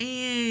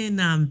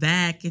again. I'm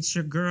back. It's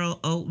your girl,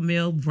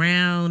 Oatmeal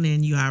Brown,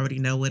 and you already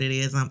know what it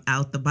is. I'm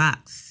out the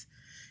box.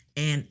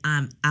 And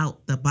I'm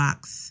out the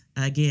box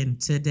again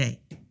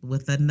today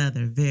with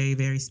another very,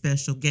 very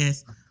special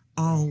guest.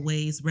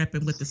 Always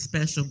repping with the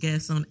special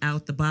guest on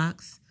Out the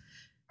Box.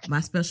 My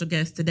special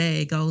guest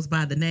today goes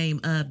by the name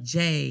of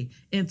Jay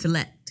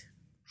Intellect.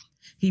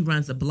 He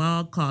runs a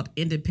blog called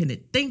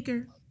Independent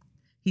Thinker.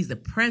 He's the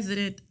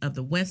president of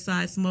the West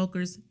Side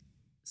Smokers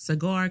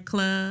Cigar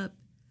Club.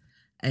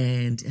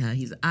 And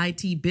he's an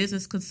IT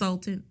business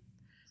consultant,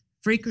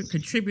 frequent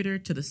contributor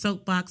to the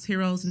Soapbox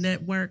Heroes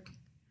Network.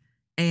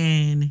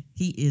 And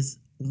he is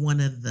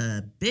one of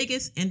the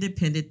biggest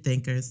independent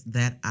thinkers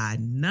that I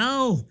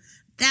know.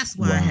 That's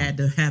why I had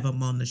to have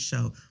him on the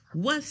show.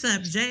 What's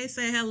up, Jay?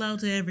 Say hello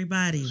to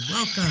everybody.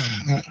 Welcome.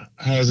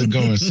 How's it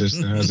going,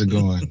 sister? How's it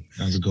going?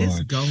 It's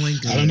going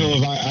good. I don't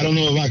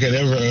know if I could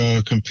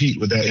ever compete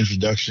with that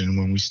introduction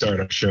when we start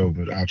our show,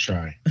 but I'll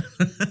try.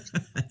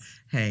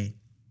 Hey,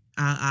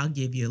 I'll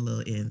give you a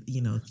little, a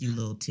few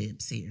little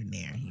tips here and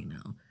there,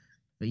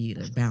 for you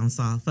to bounce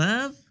off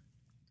of.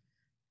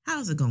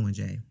 How's it going,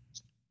 Jay?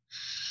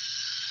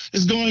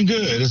 It's going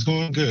good. It's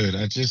going good.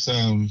 I just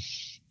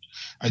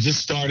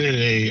started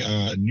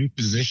a new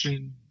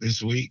position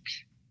this week.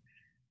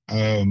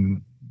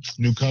 New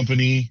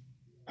company.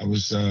 I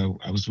was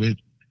with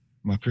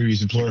my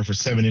previous employer for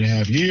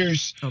 7.5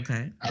 years.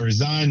 Okay. I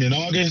resigned in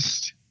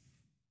August.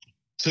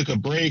 Took a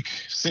break,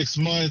 6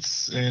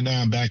 months, and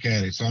now I'm back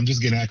at it. So I'm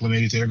just getting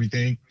acclimated to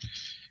everything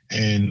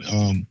and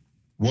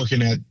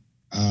working at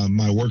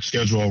my work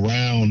schedule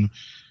around,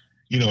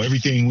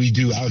 everything we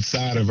do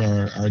outside of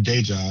our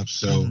day jobs.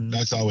 So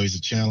that's always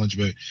a challenge.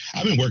 But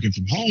I've been working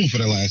from home for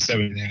the last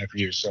 7.5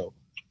 years. So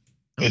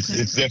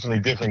it's definitely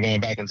different going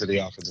back into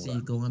the office. So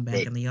you're going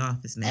back in the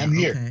office now. I'm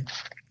here. Okay.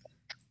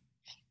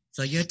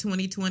 So your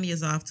 2020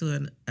 is off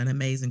to an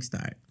amazing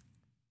start.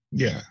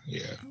 Yeah.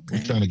 Okay.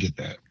 We're trying to get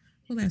that.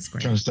 Well, that's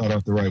great. Trying to start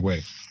off the right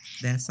way.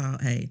 That's all.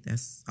 Hey,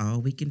 that's all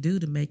we can do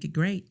to make it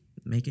great,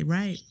 make it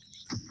right.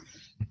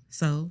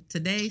 So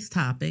today's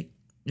topic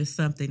is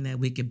something that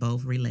we could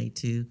both relate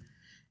to,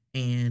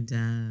 and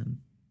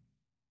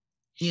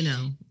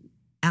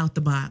out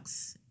the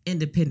box,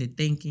 independent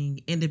thinking,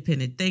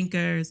 independent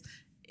thinkers.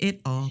 It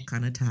all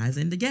kind of ties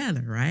in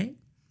together, right?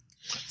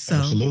 So,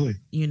 absolutely.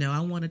 I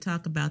want to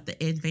talk about the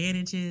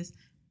advantages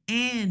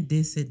and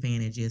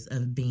disadvantages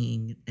of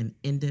being an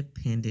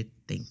independent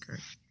thinker.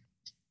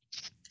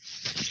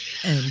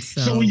 And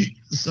so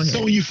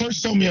when you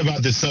first told me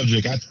about this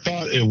subject, I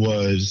thought it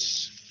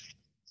was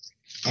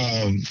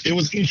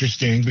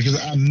interesting because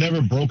I've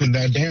never broken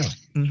that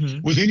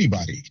down with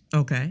anybody.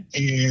 Okay.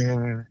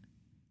 And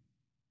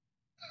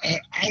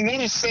I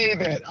want to say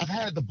that I've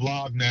had the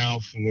blog now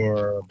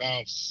for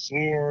about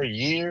 4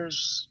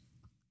 years,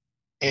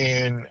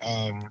 and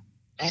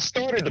I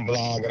started the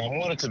blog and I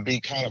wanted to be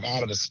kind of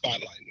out of the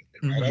spotlight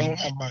with it. Right? I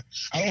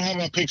don't have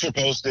my picture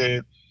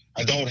posted.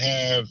 I don't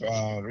have,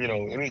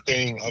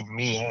 anything of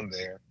me on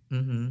there.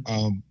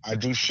 I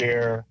do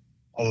share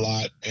a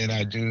lot and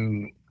I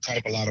do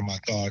type a lot of my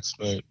thoughts,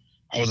 but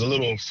I was a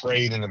little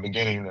afraid in the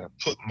beginning to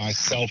put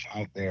myself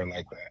out there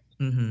like that,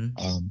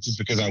 just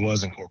because I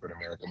was in corporate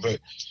America. But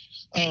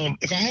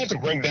if I had to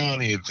break down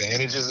the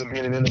advantages of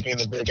being an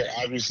independent thinker,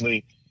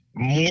 obviously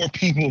more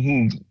people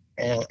who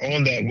are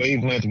on that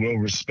wavelength will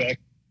respect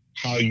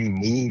how you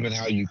move and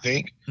how you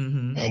think.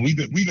 We've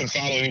been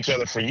following each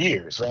other for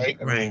years, right?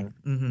 Right.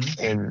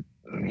 And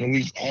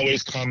we've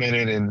always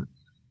commented and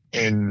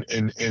been,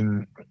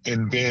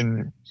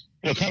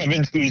 kind of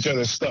into each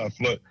other's stuff.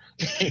 But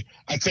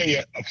I tell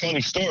you a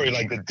funny story.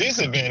 Like, the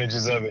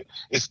disadvantages of it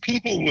is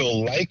people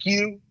will like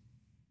you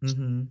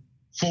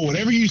for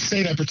whatever you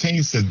say that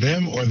pertains to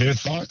them or their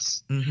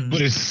thoughts.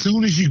 But as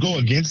soon as you go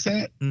against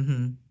that,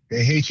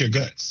 they hate your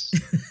guts.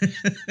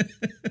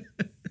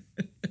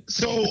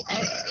 So,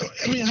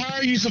 how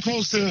are you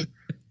supposed to?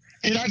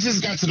 And I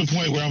just got to the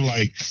point where I'm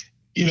like,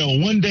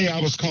 one day I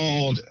was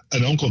called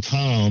an Uncle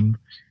Tom,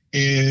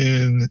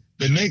 and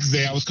the next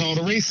day I was called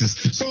a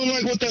racist. So I'm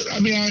like, what the? I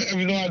have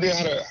no idea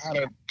how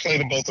to play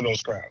to both of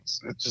those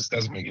crowds. It just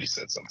doesn't make any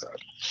sense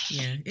sometimes.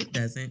 Yeah, it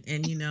doesn't.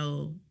 And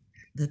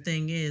the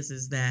thing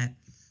is that,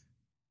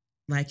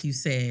 like you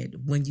said,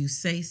 when you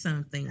say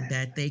something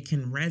that they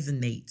can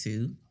resonate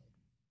to,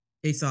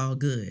 it's all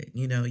good.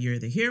 You're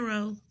the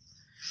hero.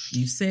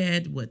 You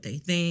said what they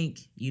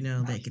think,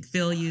 they could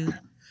feel you.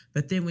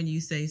 But then when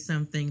you say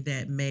something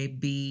that may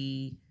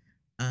be,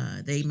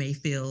 they may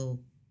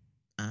feel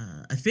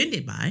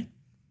offended by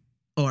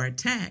or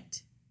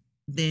attacked,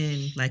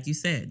 then, like you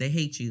said, they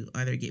hate you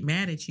or they get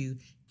mad at you,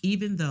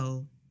 even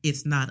though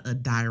it's not a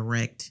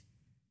direct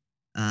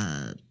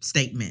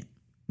statement.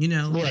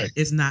 Right.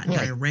 It's not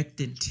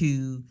directed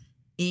to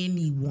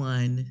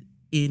anyone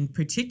in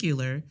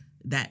particular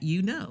that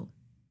so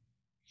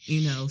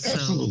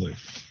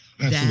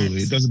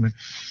Absolutely.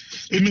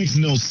 It makes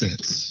no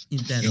sense.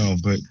 It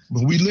doesn't. But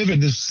we live in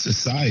this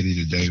society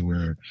today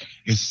where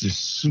it's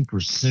just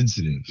super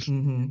sensitive,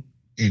 and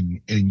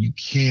you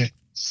can't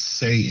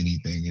say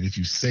anything. And if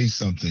you say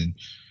something,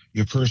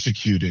 you're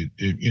persecuted.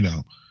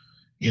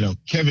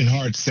 Kevin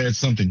Hart said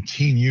something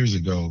 10 years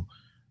ago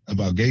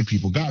about gay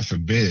people. God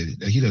forbid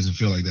that he doesn't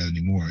feel like that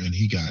anymore, and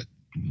he got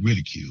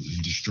ridiculed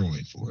and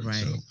destroyed for it.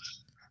 Right. So,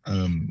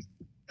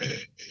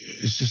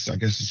 it's just, I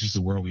guess, it's just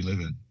the world we live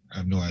in. I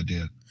have no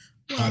idea.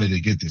 How did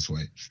it get this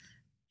way?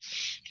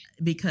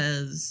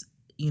 Because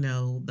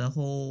the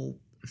whole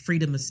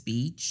freedom of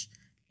speech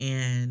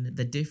and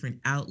the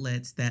different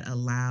outlets that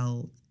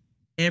allow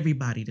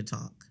everybody to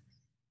talk.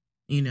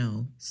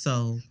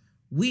 So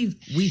we've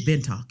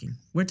been talking.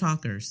 We're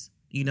talkers.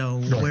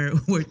 Right.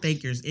 We're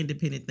thinkers.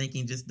 Independent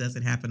thinking just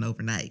doesn't happen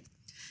overnight.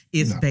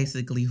 It's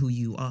basically who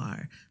you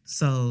are.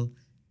 So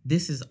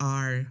this is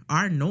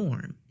our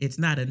norm. It's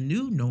not a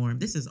new norm.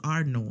 This is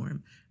our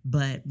norm.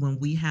 But when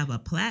we have a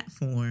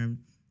platform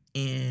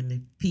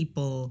and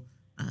people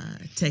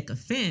take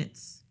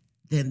offense,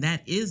 then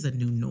that is a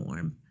new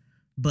norm.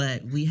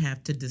 But we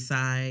have to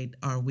decide,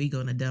 are we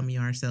going to dummy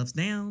ourselves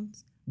down?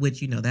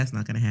 Which, that's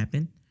not going to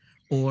happen.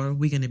 Or are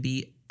we going to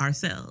be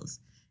ourselves?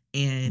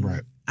 And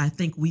Right. I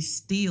think we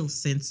still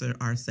censor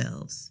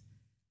ourselves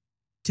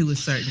to a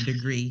certain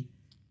degree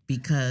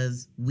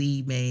because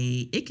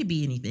it could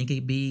be anything. It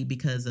could be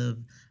because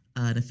of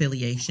an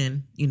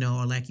affiliation,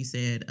 or like you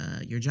said,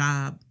 your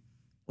job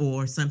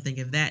or something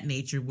of that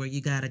nature where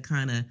you got to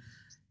kind of,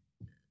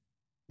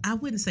 I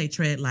wouldn't say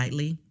tread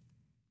lightly,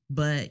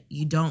 but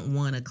you don't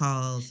want to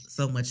cause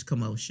so much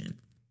commotion.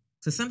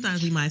 So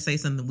sometimes we might say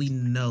something we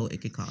know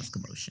it could cause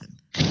commotion.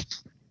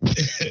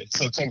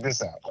 So check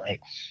this out, right?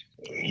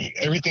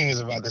 Everything is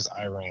about this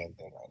Iran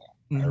thing right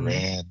now. Mm-hmm.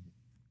 Iran,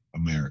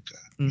 America.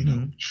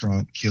 Mm-hmm.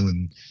 Trump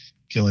killing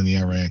the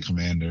Iran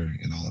commander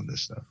and all of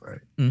this stuff,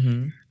 right?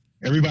 Mm-hmm.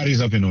 Everybody's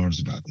up in arms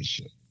about this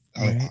shit.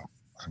 Right.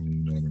 I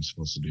don't know if I'm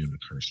supposed to be able to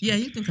curse. Yeah,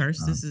 you can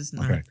curse. This is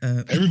not. Okay.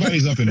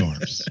 Everybody's up in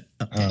arms.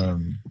 Okay.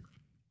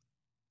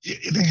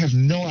 They have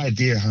no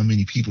idea how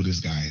many people this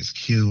guy has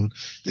killed.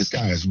 This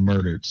guy has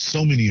murdered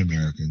so many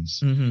Americans.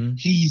 Mm-hmm.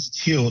 He's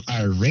killed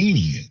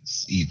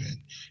Iranians, even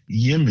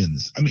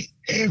Yemens. I mean,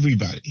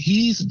 everybody.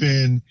 He's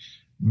been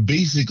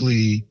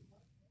basically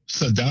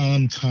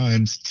Saddam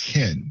times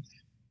 10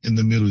 in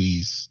the Middle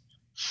East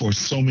for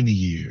so many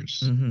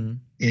years. Mm-hmm.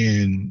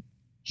 And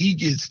he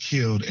gets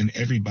killed and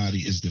everybody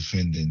is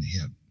defending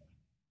him.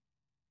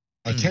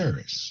 A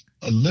terrorist,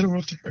 a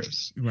literal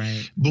terrorist.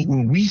 Right. But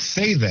when we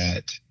say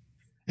that,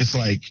 it's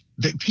like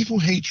that people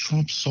hate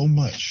Trump so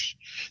much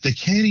they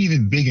can't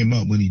even big him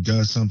up when he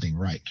does something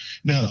right.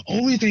 Now, the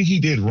only thing he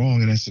did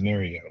wrong in that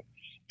scenario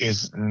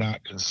is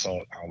not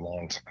consult our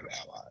longtime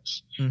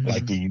allies,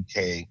 like the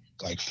UK,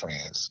 like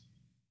France.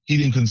 He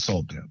didn't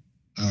consult them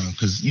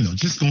because,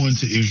 just going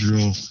to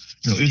Israel,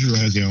 Israel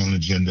has their own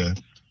agenda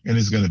and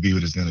it's going to be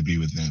what it's going to be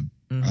with them.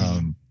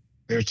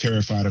 They're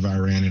terrified of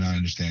Iran and I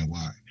understand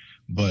why.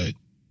 But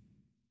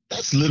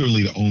that's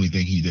literally the only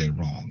thing he did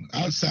wrong.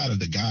 Outside of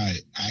the guy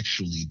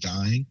actually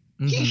dying,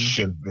 he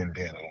should have been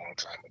dead a long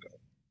time ago.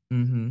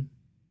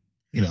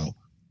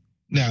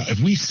 Now, if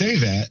we say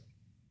that,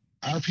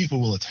 our people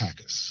will attack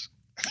us.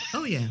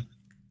 Oh, yeah.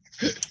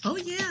 Oh,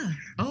 yeah.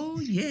 Oh,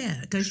 yeah.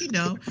 Because,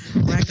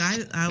 like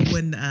I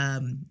wouldn't,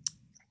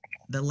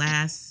 the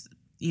last,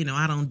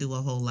 I don't do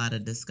a whole lot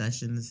of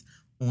discussions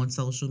on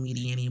social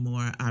media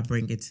anymore. I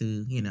bring it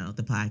to,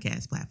 the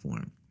podcast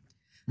platform.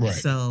 Right.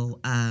 So,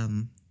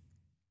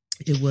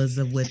 it was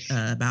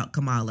about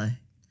Kamala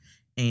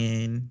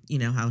and,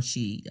 how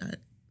she,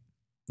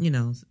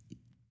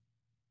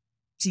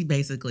 she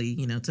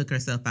basically, took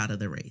herself out of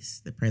the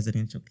race, the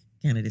presidential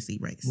candidacy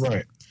race.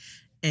 Right.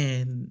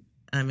 And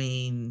I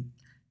mean,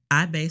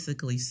 I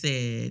basically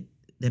said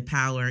the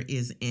power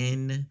is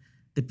in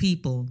the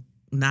people,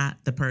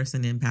 not the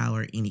person in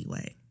power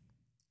anyway.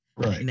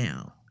 Right.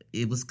 Now,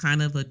 it was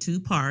kind of a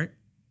two-part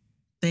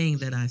thing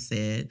that I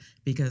said,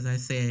 because I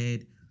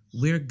said,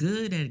 we're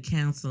good at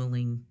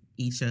canceling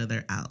each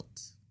other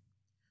out.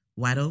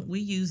 Why don't we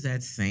use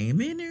that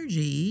same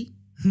energy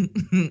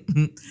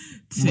to,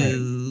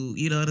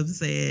 you know what I'm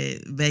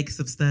saying, make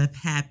some stuff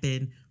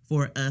happen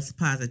for us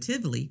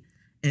positively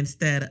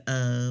instead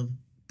of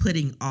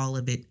putting all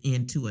of it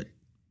into it,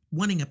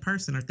 wanting a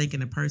person or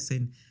thinking a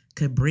person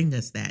could bring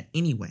us that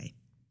anyway,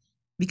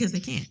 because they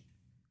can't.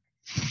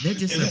 They're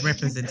just a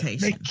representation.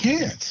 They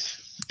can't.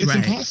 It's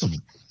impossible.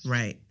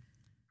 Right.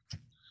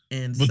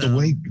 And but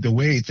the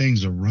way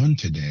things are run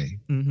today,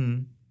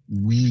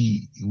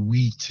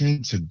 we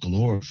tend to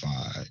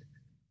glorify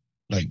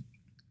like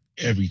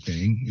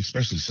everything,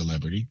 especially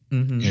celebrity,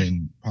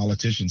 and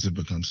politicians have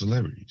become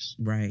celebrities.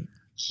 Right.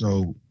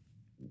 So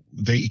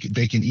they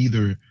can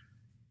either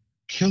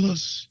kill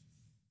us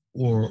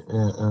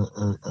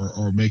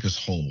or make us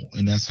whole,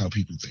 and that's how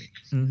people think.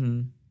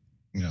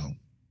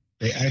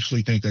 They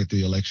actually think that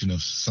the election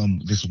of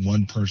this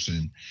one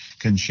person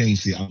can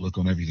change the outlook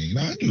on everything. And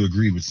I do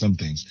agree with some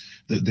things.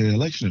 The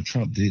election of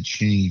Trump did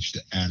change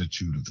the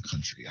attitude of the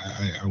country.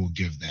 I will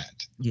give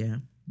that. Yeah.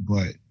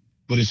 But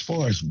as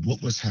far as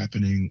what was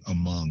happening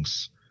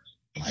amongst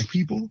Black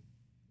people,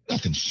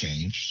 nothing's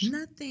changed.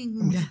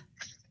 Nothing.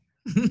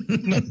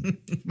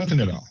 Nothing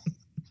at all.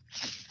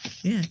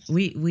 Yeah,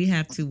 we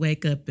have to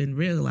wake up and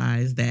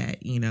realize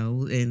that,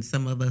 and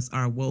some of us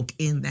are woke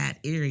in that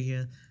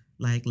area.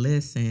 Like,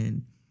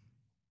 listen,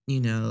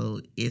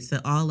 it's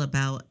all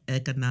about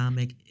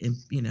economic,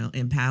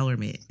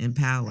 empowerment,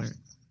 empower,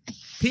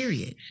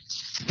 period.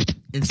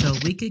 And so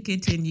we could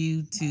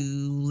continue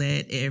to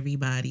let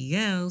everybody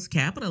else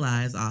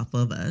capitalize off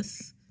of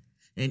us,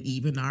 and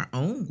even our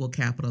own will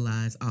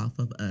capitalize off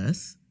of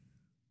us.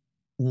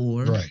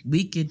 Or Right.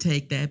 we could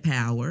take that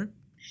power,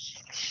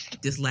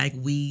 just like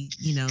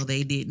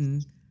they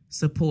didn't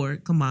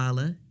support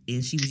Kamala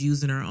and she was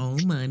using her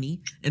own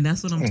money. And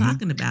that's what I'm Mhm.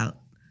 talking about.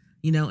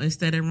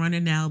 Instead of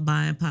running out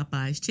buying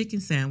Popeye's chicken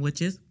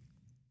sandwiches,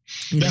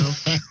 you know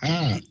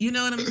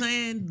what I'm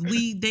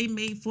saying? They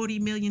made $40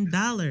 million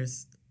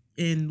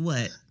in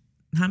what?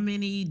 How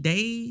many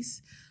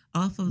days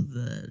off of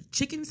the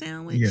chicken Yeah,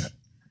 sandwich?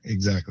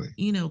 exactly.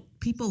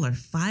 People are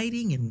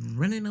fighting and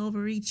running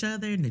over each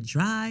other in the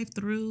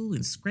drive-through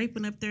and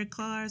scraping up their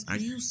cars. Are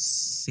you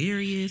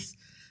serious?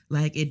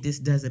 Like, it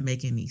just doesn't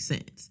make any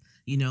sense.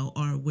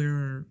 Or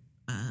we're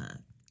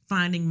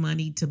finding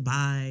money to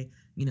buy,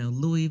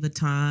 Louis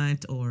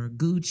Vuitton or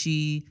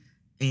Gucci,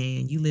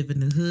 and you live in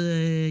the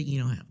hood, you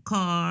don't have a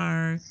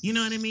car, you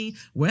know what I mean?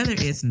 Whether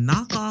it's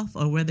knockoff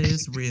or whether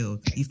it's real,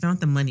 you found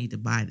the money to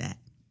buy that.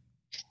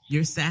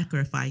 You're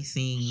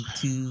sacrificing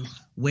to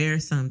wear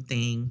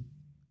something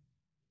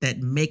that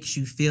makes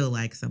you feel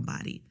like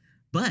somebody.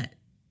 But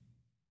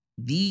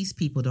these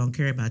people don't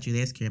care about you,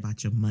 they just care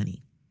about your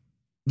money.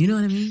 You know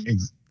what I mean?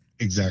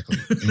 Exactly.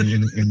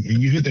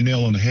 And you hit the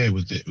nail on the head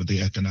with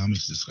the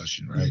economics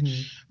discussion, right?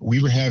 Mm-hmm.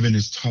 We were having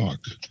this talk.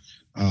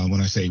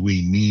 When I say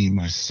we, me,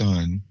 my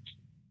son,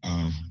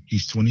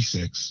 he's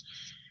 26.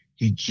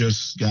 He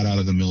just got out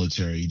of the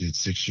military. He did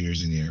 6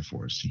 years in the Air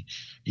Force.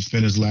 He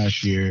spent his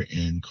last year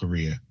in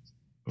Korea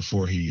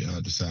before he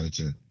decided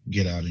to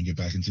get out and get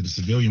back into the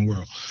civilian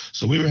world.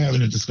 So we were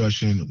having a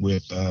discussion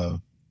with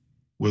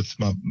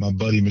my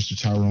buddy, Mr.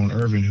 Tyrone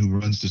Irvin, who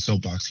runs the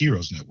Soapbox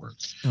Heroes Network.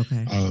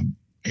 Okay.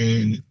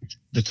 And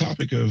the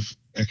topic of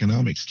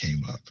economics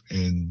came up.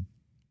 And,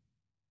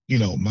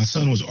 my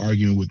son was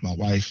arguing with my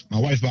wife. My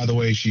wife, by the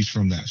way, she's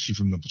from the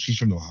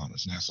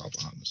Bahamas, Nassau,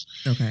 Bahamas.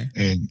 Okay.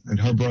 And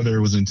her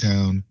brother was in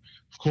town.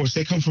 Of course,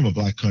 they come from a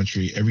black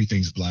country.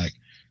 Everything's black.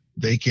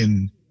 They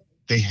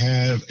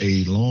have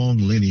a long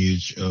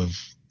lineage of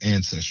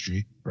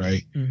ancestry,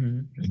 right?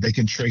 Mm-hmm. They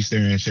can trace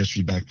their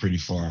ancestry back pretty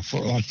far, a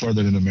lot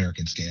further than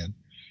Americans can.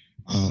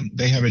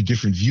 They have a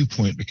different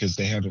viewpoint because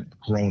they haven't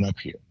grown up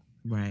here.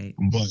 Right.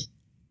 But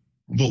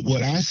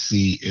what I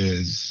see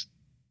is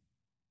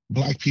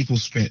black people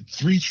spent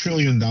 $3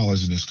 trillion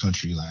in this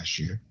country last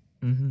year.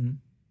 Mm-hmm.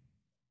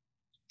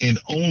 And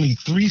only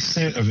 3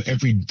 cents of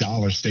every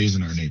dollar stays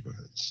in our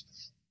neighborhoods.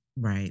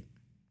 Right.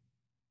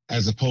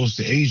 As opposed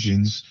to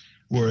Asians,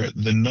 where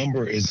the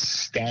number is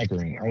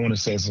staggering. I want to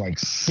say it's like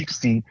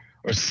 60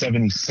 or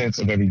 70 cents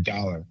of every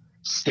dollar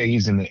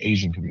stays in the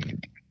Asian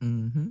community.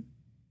 Mm-hmm.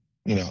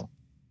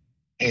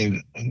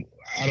 And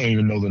I don't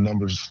even know the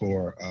numbers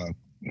for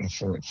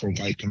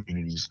white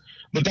communities,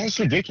 but that's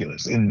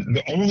ridiculous. And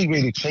the only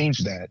way to change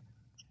that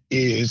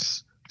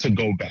is to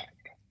go back,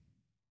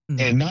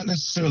 and not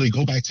necessarily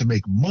go back to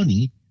make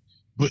money,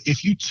 but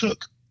if you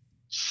took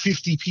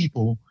 50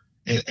 people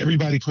and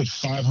everybody put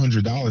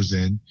 $500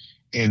 in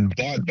and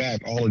bought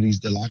back all of these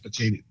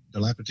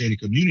dilapidated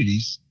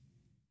communities,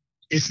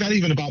 it's not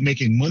even about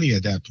making money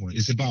at that point.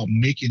 It's about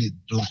making it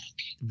black.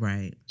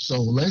 Right.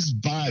 So let's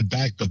buy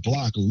back the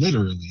block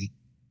literally.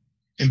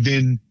 And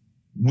then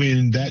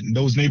when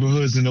those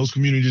neighborhoods and those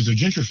communities are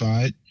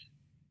gentrified,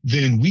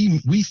 then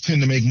we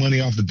tend to make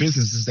money off the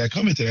businesses that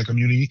come into that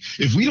community.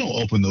 If we don't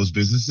open those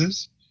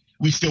businesses,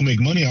 we still make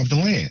money off the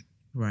land.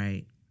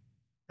 Right.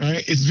 All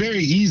right. It's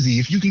very easy.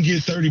 If you can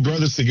get 30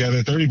 brothers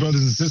together, 30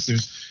 brothers and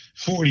sisters,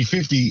 40,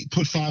 50,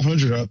 put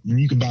 500 up, and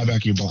you can buy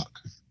back your block.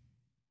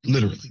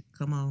 Literally.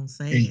 Come on,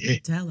 say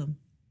it. Tell them.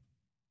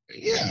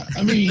 Yeah.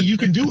 I mean, you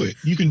can do it.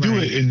 You can do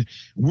it. And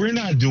we're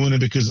not doing it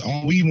because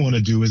all we want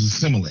to do is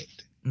assimilate.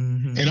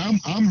 Mm-hmm. And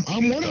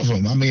I'm one of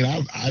them. I mean,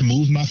 I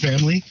moved my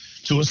family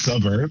to a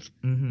suburb,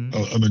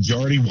 a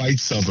majority white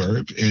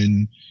suburb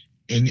in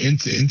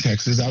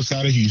Texas,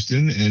 outside of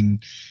Houston,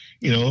 and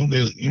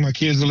my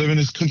kids are living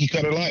this cookie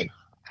cutter life.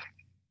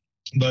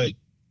 But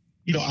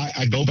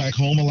I go back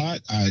home a lot.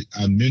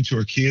 I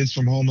mentor kids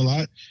from home a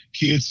lot.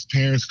 Kids'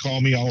 parents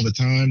call me all the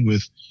time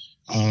with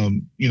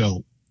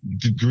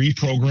degree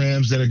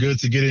programs that are good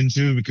to get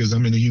into because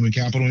I'm in the human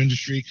capital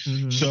industry.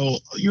 Mm-hmm. So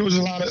there's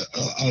a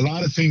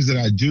lot of things that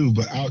I do,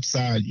 but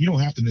outside, you don't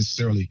have to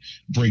necessarily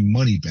bring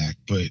money back.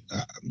 But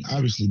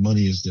obviously,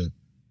 money is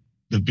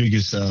the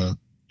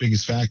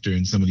biggest factor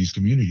in some of these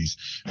communities.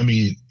 I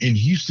mean, in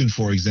Houston,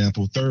 for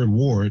example, Third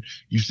Ward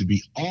used to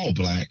be all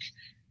black.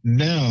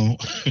 Now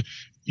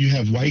you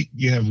have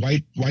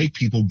white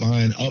people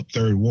buying up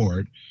Third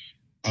Ward.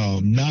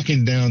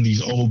 Knocking down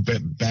these old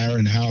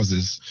barren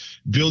houses,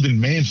 building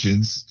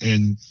mansions,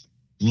 and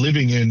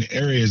living in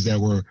areas that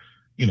were,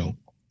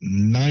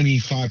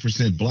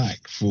 95%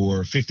 black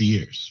for 50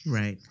 years.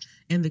 Right.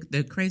 And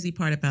the crazy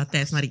part about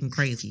that's not even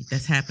crazy.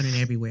 That's happening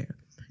everywhere.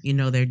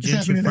 They're It's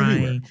happening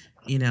everywhere.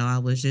 gentrifying. I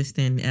was just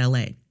in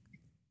LA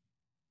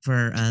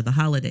for the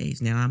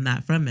holidays. Now, I'm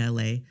not from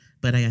LA,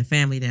 but I got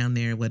family down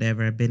there,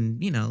 whatever. I've been,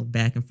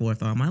 back and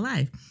forth all my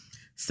life.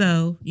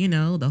 So,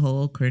 the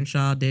whole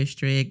Crenshaw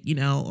district,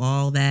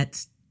 all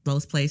that,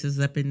 those places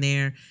up in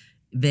there,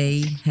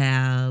 they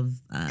have,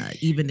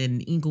 even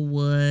in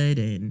Inglewood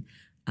and,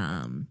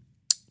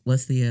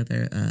 what's the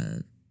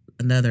other,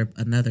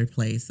 another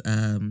place,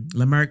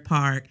 Leimert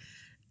Park.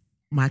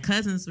 My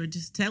cousins were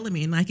just telling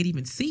me, and I could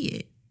even see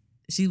it.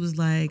 She was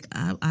like,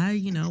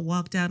 I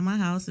walked out of my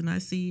house and I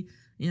see,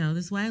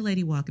 this white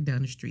lady walking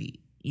down the street.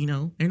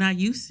 They're not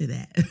used to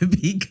that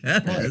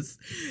because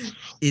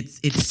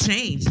it's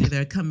changed.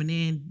 They're coming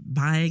in,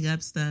 buying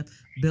up stuff,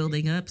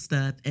 building up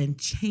stuff, and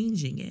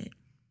changing it.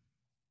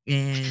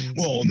 And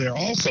well, they're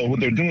also what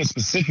they're doing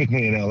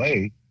specifically in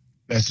LA.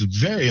 That's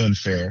very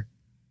unfair,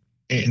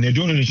 and they're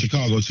doing it in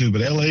Chicago too.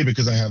 But LA,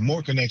 because I have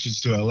more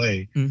connections to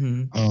LA.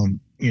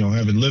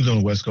 Having lived on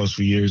the West Coast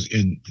for years.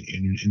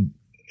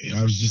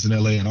 I was just in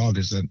LA in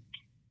August at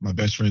my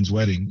best friend's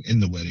wedding.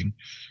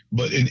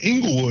 But in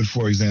Inglewood,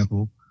 for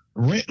example,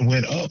 rent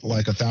went up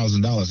like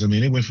 $1,000. I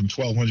mean, it went from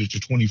 $1,200 to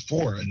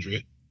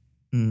 $2,400.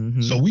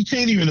 So we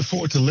can't even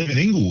afford to live in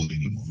Inglewood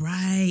anymore.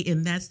 Right,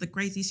 and that's the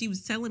crazy. She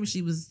was telling me,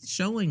 she was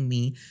showing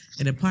me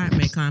an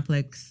apartment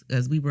complex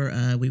as we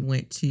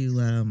went to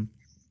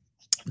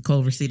the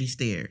Culver City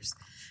Stairs,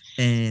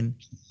 and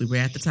we were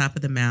at the top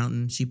of the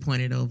mountain. She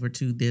pointed over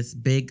to this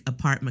big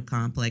apartment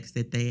complex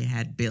that they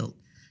had built.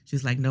 She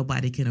was like,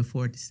 nobody can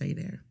afford to stay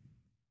there.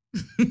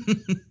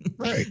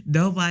 Right.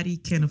 Nobody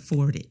can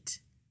afford it,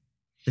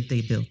 but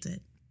they built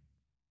it.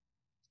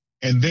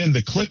 And then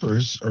the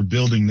Clippers are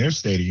building their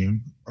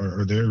stadium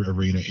or their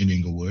arena in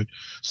Inglewood.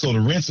 So the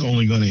rent's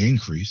only going to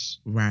increase.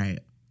 Right.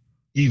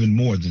 Even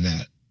more than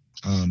that,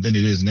 than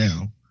it is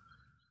now.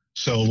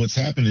 So what's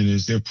happening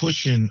is they're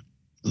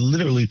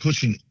literally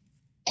pushing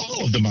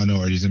all of the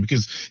minorities in,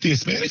 because the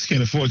Hispanics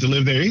can't afford to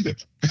live there either.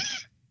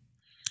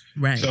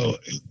 Right. So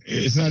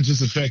it's not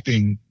just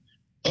affecting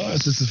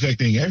us, it's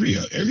affecting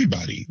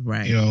everybody.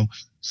 Right.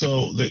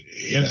 So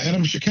and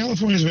I'm sure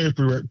California is a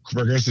very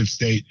progressive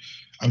state.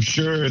 I'm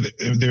sure that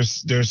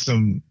there's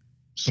some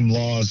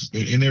laws,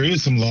 and there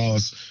is some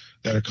laws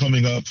that are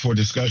coming up for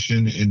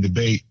discussion and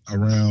debate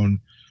around,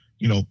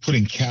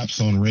 putting caps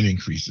on rent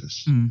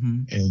increases.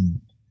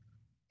 And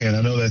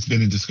I know that's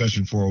been in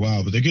discussion for a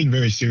while, but they're getting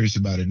very serious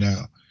about it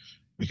now,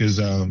 because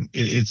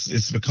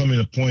it's becoming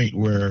a point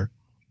where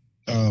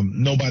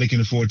nobody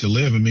can afford to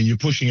live. I mean, you're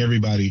pushing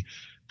everybody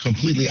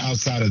completely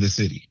outside of the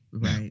city.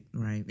 Right.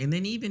 And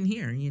then even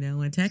here,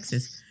 in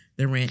Texas,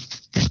 the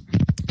rent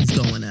is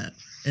going up.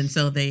 And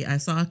so I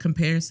saw a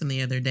comparison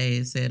the other day.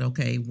 It said,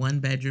 okay,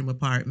 1-bedroom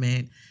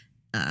apartment,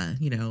 10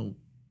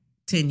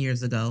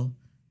 years ago,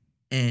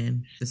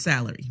 and the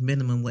salary,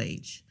 minimum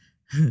wage.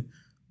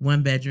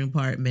 1-bedroom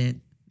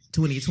apartment,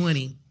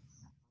 2020,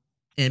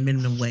 and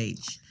minimum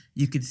wage.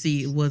 You could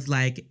see it was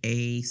like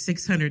a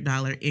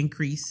 $600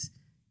 increase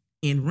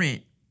in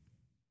rent,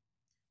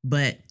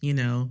 but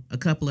a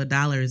couple of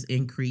dollars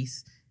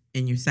increase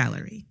in your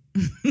salary.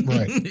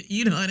 Right.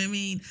 You know what I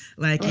mean?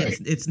 Like, right.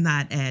 It's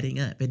not adding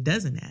up. It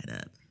doesn't add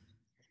up.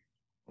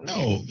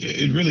 No,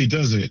 it really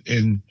doesn't.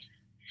 And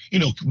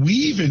we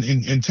even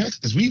in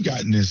Texas, we've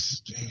gotten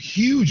this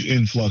huge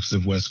influx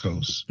of West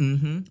Coast.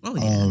 Oh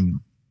yeah.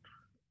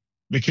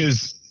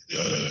 Because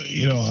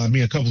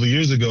a couple of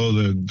years ago,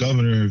 the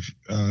governor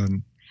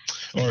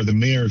or the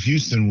mayor of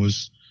Houston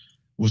was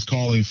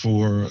calling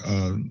for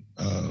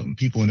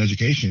people in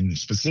education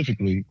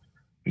specifically,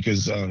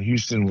 because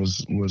Houston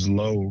was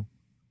low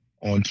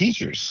on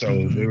teachers.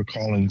 So they were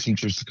calling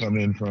teachers to come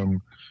in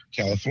from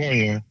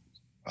California,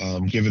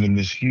 giving them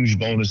this huge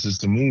bonuses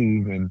to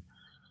move. And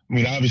I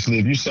mean, obviously,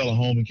 if you sell a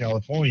home in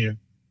California,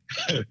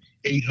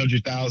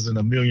 $800,000,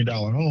 $1 million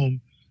home,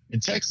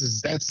 in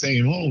Texas, that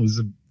same home is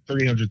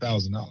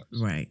 $300,000.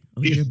 Right.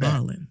 Oh, you're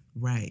balling.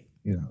 Right.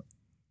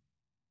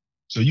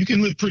 So you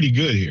can live pretty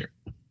good here.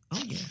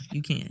 Oh yeah,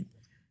 you can.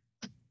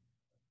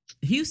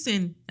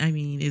 Houston, I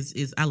mean,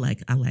 is I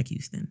like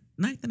Houston.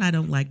 Not that I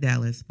don't like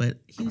Dallas, but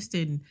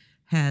Houston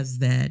has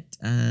that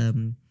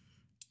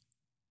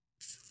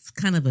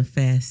kind of a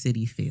fast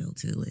city feel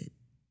to it.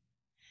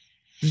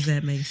 Does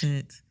that make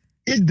sense?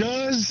 It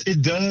does.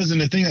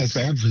 And the thing I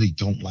really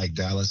don't like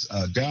Dallas.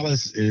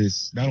 Dallas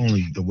is not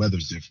only the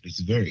weather's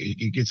different,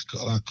 it gets a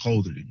lot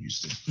colder than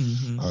Houston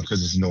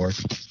because it's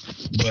north.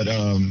 But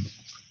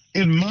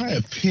in my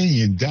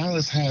opinion,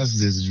 Dallas has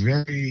this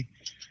very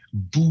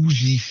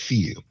bougie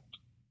feel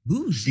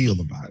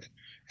about it.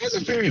 It has a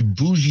very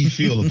bougie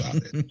feel about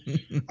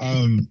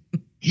it.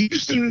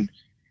 Houston,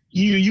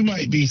 you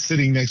might be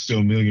sitting next to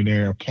a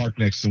millionaire, parked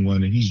next to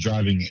one, and he's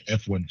driving an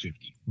F-150.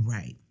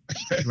 Right.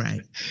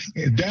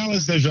 In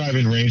Dallas, they're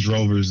driving Range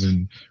Rovers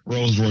and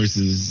Rolls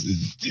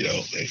Royces.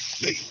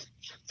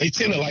 They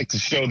tend to like to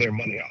show their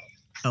money off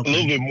a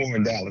little bit more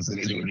in Dallas than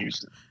they do in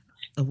Houston.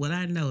 What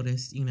I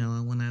noticed,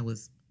 when I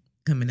was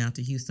coming out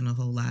to Houston a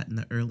whole lot in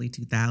the early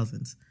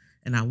 2000s,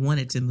 and I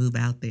wanted to move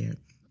out there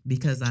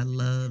because I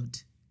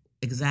loved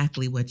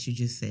exactly what you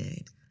just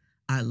said.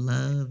 I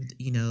loved,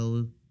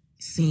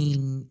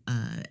 seeing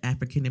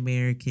African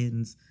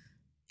Americans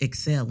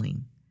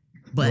excelling,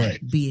 but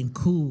Right. being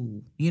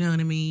cool, you know what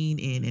I mean?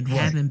 And Right.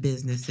 having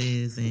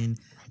businesses and,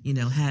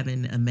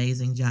 having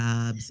amazing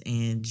jobs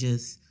and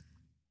just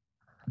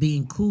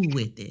being cool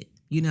with it,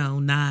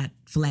 not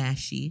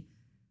flashy,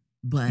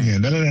 but Yeah,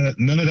 none of that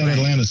right.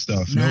 Atlanta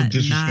stuff. No Not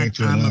disrespect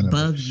to I'm Atlanta, but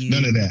above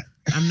none of you.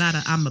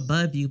 that. I'm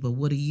above you, but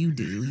what do you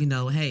do?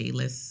 Hey,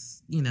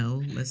 let's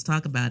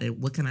talk about it.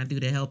 What can I do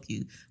to help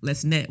you?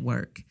 Let's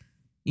network.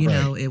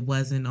 Right. It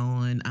wasn't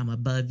on I'm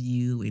above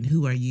you and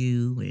who are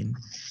you and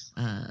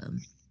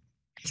um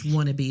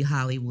want to be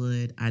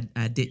Hollywood. I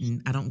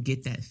don't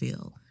get that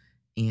feel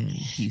in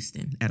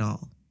Houston at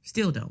all.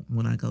 Still don't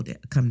when I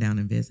come down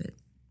and visit.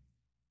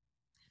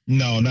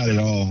 No, not at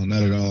all.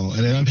 Not at all.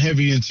 And then I'm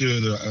heavy into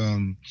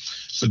the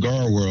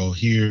cigar world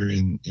here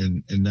and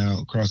now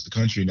across the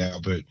country now.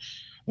 But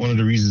one of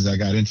the reasons I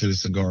got into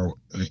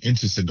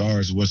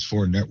cigars was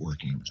for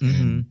networking.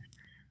 Mm-hmm.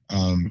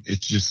 And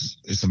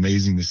it's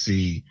amazing to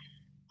see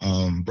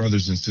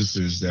brothers and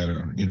sisters that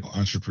are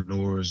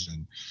entrepreneurs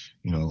and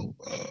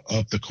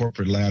up the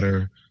corporate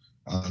ladder,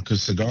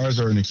 because cigars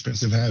are an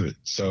expensive habit.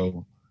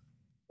 So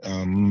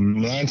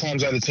 9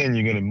 times out of 10,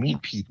 you're going to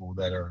meet people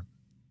that are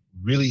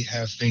really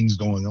have things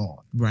going on,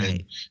 and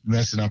Right.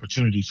 that's an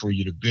opportunity for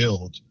you to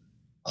build,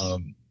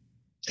 um,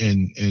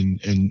 and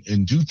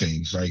do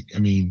things. Like, I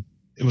mean,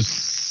 it was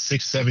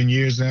 6 7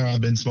 years now I've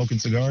been smoking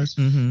cigars,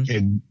 Mm-hmm.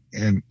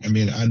 and I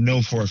mean, I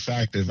know for a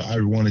fact if I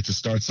wanted to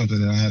start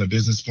something and I had a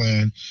business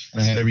plan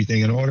and I had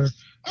everything in order,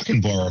 I can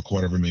borrow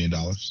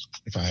 $250,000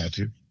 if I had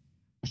to, you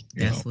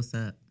know. That's what's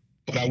up.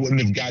 But I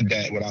wouldn't have got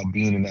that without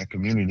being in that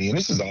community, and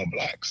this is all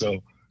black,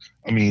 so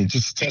I mean,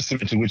 just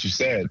testament to what you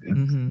said.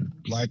 Mm-hmm.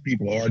 Black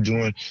people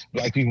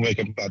make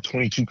up about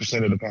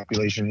 22% of the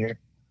population here.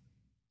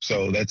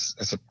 So that's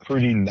a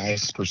pretty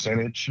nice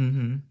percentage.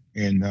 Mm-hmm.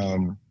 And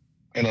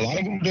a lot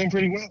of them are doing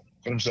pretty well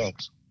for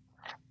themselves.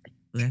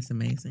 That's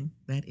amazing.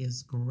 That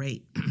is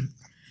great.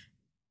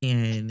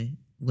 And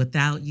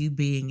without you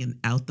being an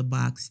out the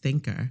box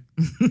thinker,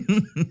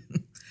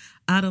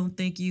 I don't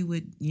think you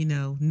would,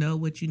 know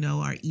what you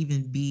know or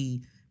even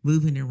be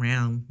moving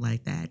around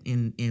like that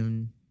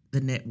in the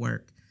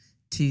network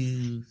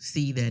to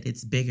see that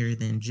it's bigger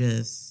than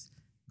just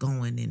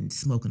going and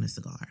smoking a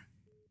cigar.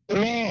 No,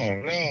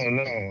 no,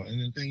 no. And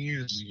the thing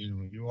is,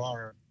 you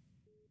are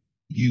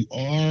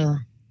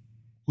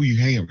who you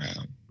hang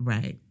around.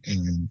 Right.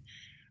 And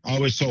I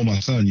always told my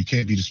son, you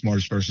can't be the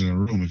smartest person in the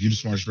room. If you're the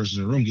smartest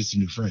person in the room, get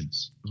some new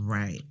friends.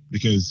 Right.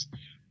 Because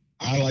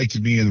I like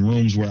to be in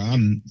rooms where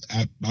I'm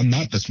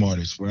not the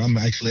smartest, where I'm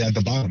actually at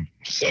the bottom.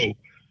 So,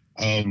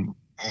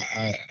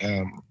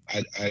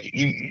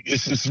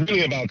 it's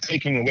really about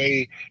taking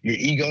away your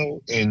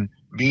ego and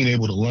being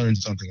able to learn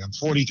something. I'm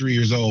 43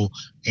 years old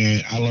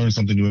and I learn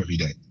something new every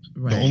day.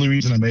 Right. The only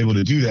reason I'm able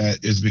to do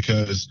that is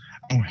because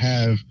I don't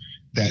have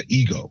that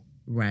ego.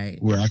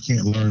 Right. Where I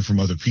can't learn from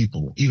other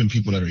people, even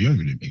people that are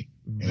younger than me.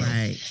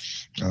 Right.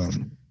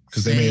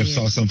 Because they may have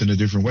saw something a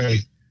different way,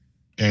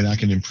 and I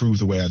can improve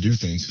the way I do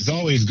things. It's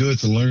always good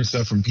to learn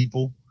stuff from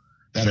people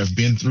that have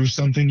been through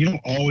something. You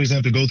don't always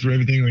have to go through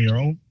everything on your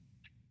own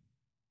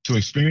to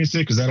experience it,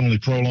 because that only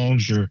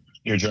prolongs your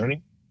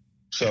journey.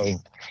 So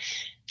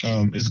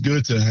it's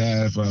good to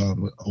have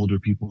older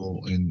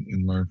people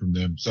and learn from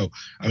them. So,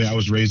 I mean, I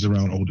was raised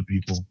around older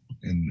people,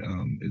 and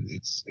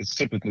it's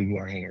typically who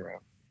I hang around.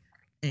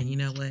 And you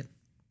know what?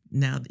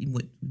 Now,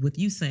 with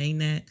you saying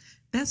that,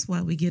 that's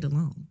why we get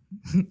along.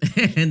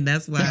 And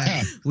that's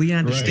why we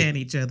understand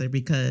each other,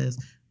 because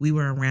we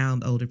were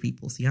around older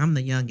people. See, I'm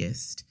the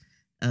youngest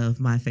of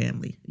my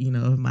family,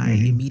 of my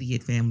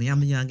immediate family.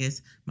 I'm the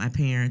youngest. My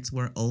parents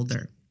were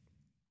older.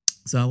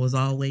 So I was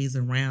always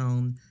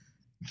around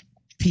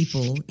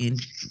people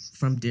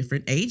from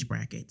different age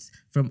brackets,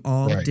 from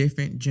all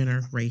different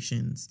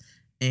generations.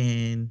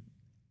 And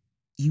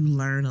you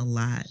learn a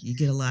lot. You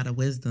get a lot of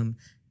wisdom,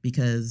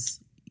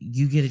 because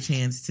you get a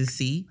chance to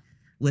see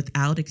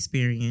without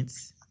experiencing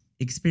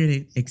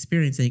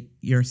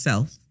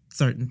yourself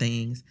certain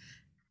things.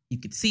 You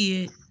could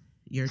see it,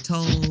 you're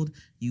told,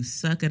 you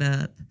suck it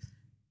up,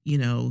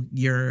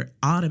 you're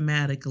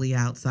automatically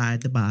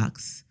outside the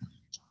box,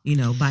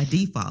 by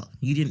default.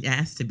 You didn't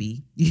ask to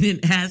be. You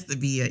didn't ask to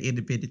be an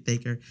independent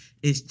thinker.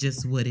 It's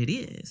just what it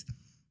is.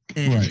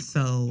 And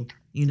so,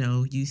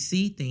 you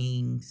see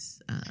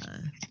things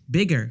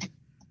bigger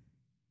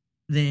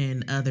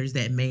than others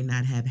that may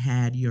not have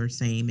had your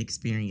same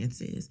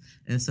experiences.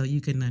 And so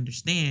you can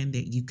understand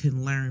that you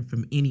can learn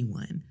from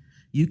anyone.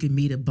 You can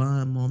meet a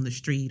bum on the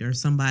street or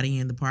somebody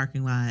in the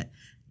parking lot,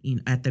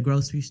 at the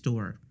grocery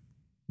store,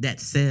 that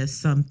says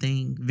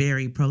something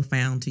very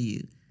profound to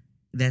you.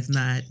 That's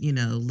not,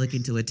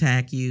 looking to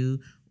attack you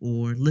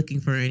or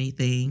looking for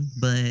anything,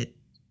 but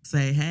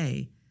say,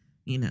 hey,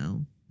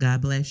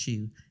 God bless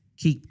you.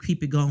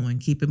 Keep it going.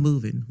 Keep it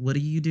moving. What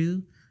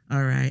do?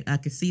 All right, I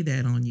could see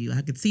that on you.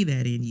 I could see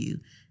that in you.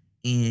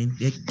 and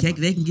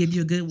they can give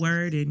you a good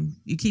word and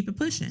you keep it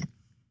pushing.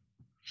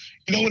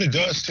 You know what it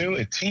does too?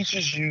 It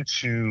teaches you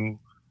to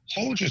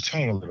hold your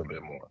tongue a little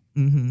bit more.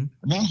 Mm-hmm.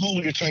 Not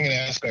hold your tongue in the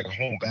aspect of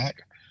hold back,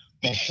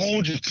 but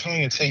hold your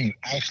tongue until you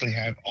actually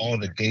have all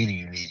the data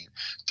you need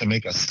to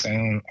make a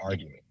sound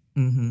argument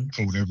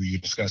for whatever you're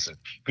discussing.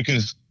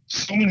 Because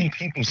so many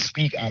people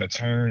speak out of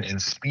turn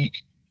and speak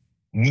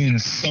when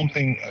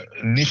something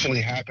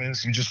initially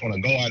happens. You just want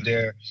to go out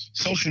there.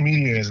 Social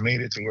media has made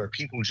it to where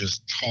people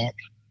just talk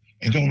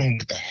and don't know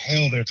what the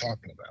hell they're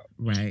talking about.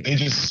 Right. They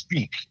just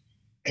speak.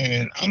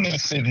 And I'm not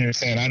sitting here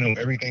saying I know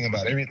everything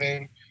about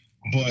everything,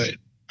 but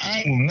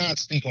I will not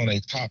speak on a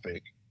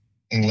topic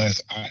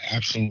unless I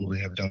absolutely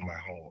have done my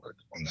homework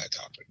on that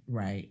topic.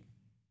 Right.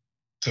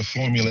 To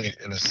formulate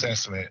an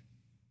assessment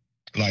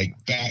like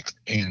backed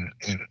in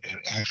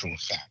actual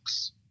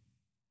facts.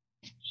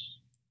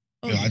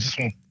 Oh. You know, I just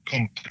won't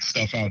come put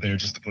stuff out there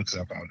just to put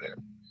stuff out there.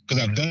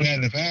 Because I've done that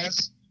in the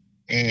past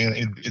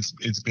and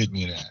it's bit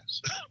me in the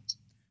ass.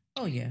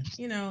 Oh yeah.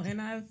 You know,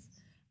 and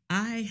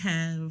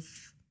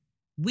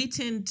we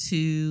tend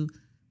to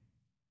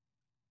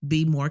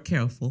be more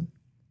careful.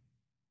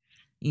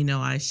 You know,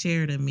 I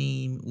shared a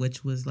meme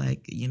which was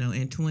like, you know,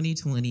 in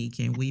 2020,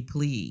 can we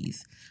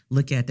please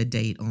look at the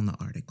date on the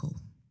article?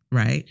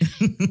 Right?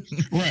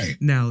 Right.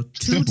 Now,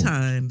 two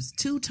times,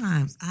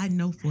 I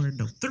know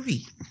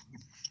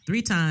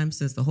three times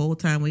since the whole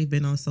time we've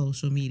been on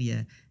social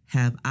media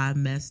have I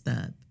messed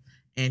up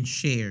and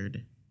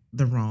shared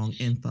the wrong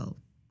info.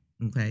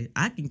 Okay?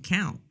 I can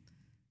count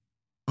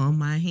on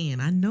my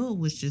hand. I know it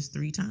was just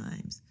 3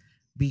 times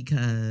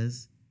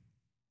because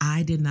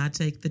I did not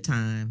take the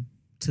time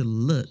to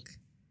look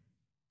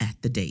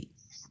at the date.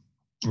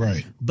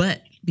 Right.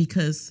 But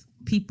because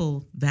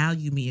people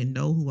value me and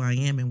know who I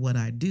am and what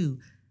I do,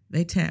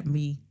 they tap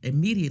me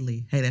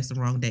immediately. Hey, that's the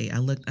wrong date.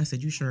 I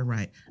said, you sure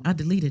right. I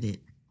deleted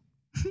it.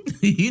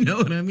 You know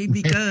what I mean?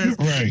 Because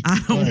right,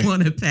 I don't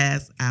want to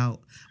pass out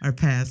or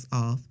pass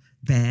off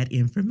bad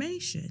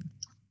information.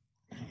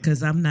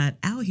 Because I'm not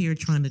out here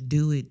trying to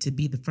do it to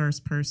be the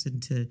first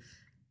person to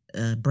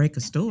break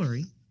a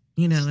story.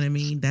 You know what I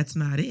mean? That's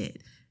not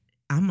it.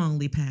 I'm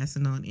only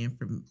passing on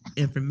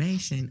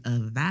information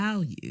of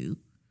value,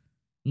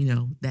 you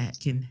know, that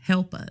can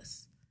help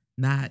us,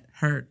 not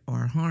hurt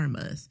or harm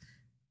us.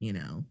 You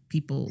know,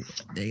 people,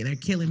 they're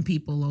killing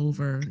people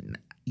over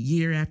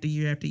year after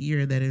year after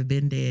year that have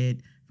been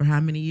dead for how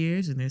many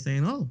years? And they're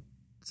saying, oh,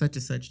 such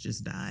and such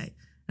just died.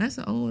 That's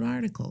an old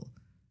article,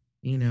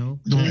 you know,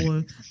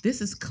 or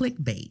this is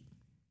clickbait.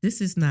 This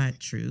is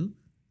not true.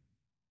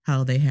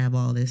 How they have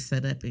all this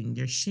set up and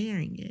you're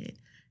sharing it.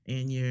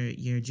 And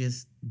you're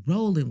just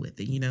rolling with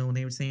it. You know, when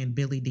they were saying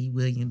Billy D.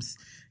 Williams,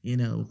 you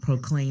know,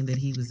 proclaimed that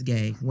he was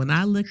gay. When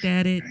I looked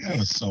at it, that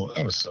was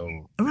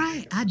so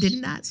right. I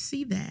did not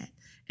see that.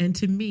 And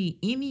to me,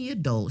 any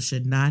adult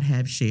should not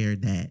have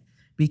shared that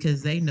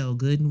because they know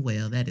good and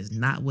well that is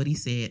not what he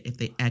said if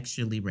they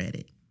actually read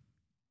it.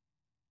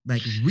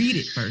 Like, read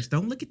it first.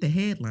 Don't look at the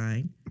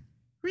headline.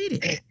 Read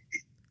it.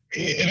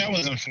 And that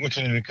was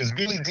unfortunate because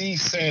Billy D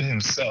said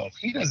himself,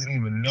 he doesn't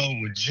even know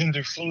what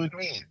gender fluid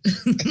means.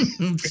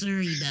 I'm sure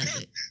he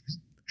doesn't.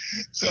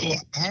 So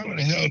how in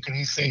the hell can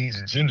he say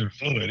he's gender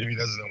fluid if he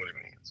doesn't know what it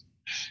means?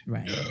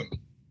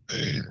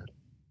 Right.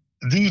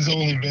 Dude's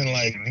only been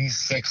like the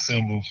sex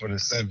symbol for the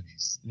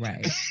 70s.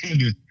 Right.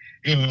 You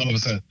know, all of a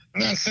sudden.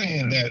 I'm not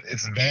saying that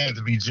it's bad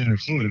to be gender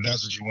fluid if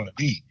that's what you want to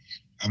be.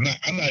 I'm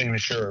not even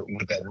sure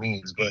what that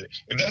means, but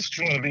if that's what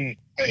you want to be,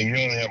 hey, you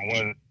only have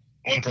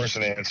one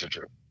person to answer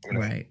to. You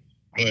know? Right.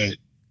 But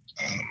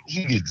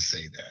he didn't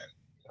say that.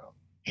 You know?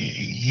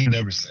 He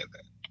never said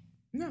that.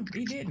 No,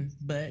 he didn't.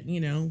 But,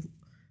 you know,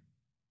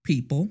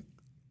 people,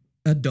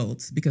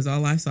 adults, because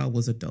all I saw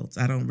was adults.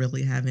 I don't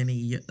really have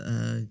any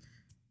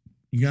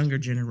younger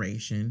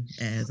generation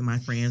as my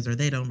friends, or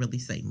they don't really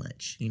say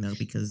much, you know,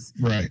 because,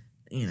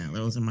 you know,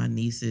 those are my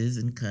nieces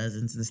and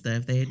cousins and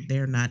stuff.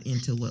 They're not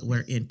into what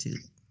we're into.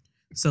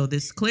 So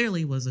this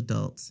clearly was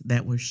adults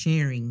that were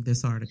sharing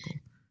this article.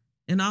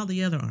 And all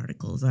the other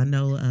articles. I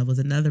know was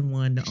another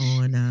one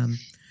on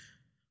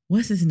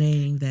what's his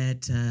name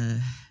that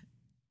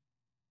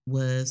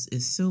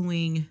is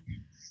suing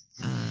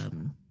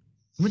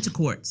went to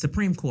court,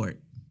 Supreme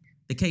Court.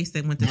 The case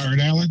that went to Byron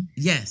Allen?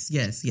 Yes.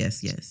 Yeah.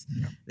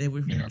 They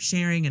were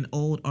sharing an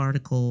old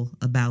article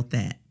about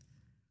that.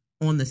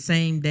 On the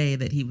same day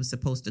that he was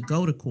supposed to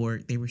go to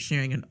court, they were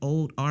sharing an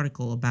old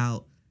article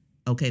about,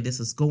 okay, this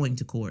is going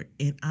to court.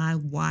 And I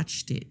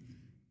watched it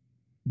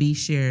be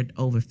shared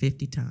over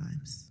 50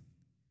 times.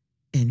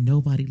 And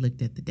nobody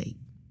looked at the date.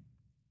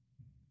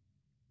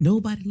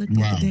 Nobody looked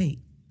at the date.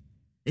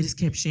 They just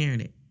kept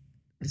sharing it.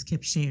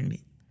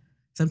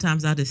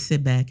 Sometimes I'll just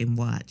sit back and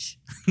watch,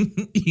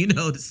 you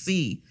know, to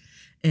see.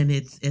 And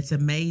it's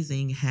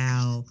amazing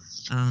how,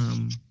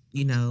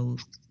 you know,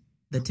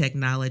 the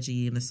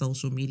technology and the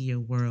social media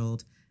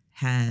world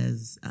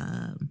has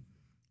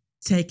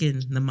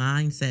taken the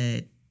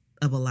mindset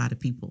of a lot of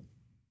people.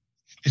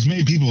 It's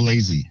made people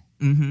lazy.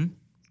 Mm-hmm.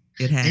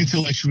 It has.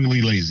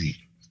 Intellectually lazy.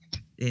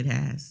 It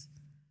has.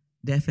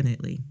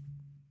 Definitely.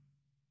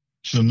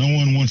 So no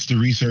one wants to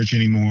research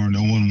anymore.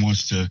 No one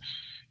wants to,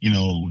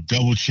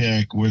 double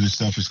check where the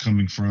stuff is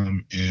coming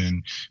from.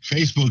 And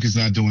Facebook is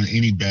not doing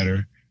any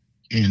better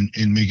in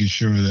making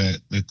sure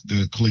that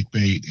the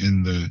clickbait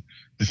and the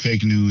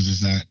fake news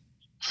is not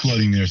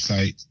flooding their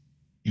site,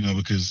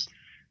 because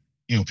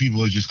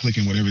people are just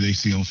clicking whatever they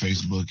see on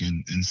Facebook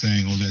and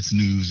saying, "Oh, that's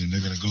news," and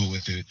they're going to go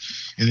with it.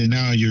 And then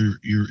now your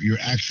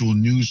actual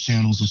news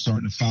channels are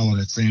starting to follow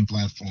that same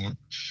platform,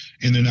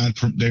 and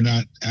they're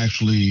not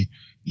actually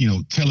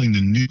telling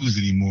the news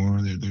anymore.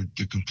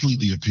 They're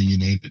completely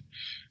opinionated.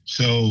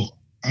 So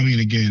I mean,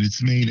 again,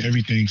 it's made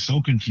everything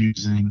so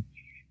confusing,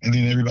 and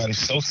then everybody's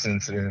so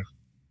sensitive.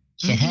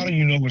 So how do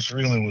you know what's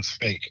real and what's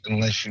fake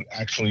unless you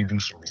actually do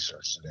some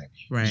research today?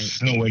 Right.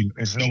 There's no way.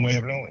 There's no way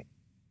of knowing.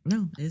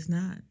 No, it's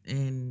not.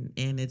 And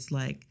it's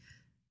like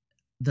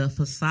the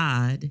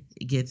facade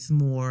gets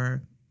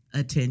more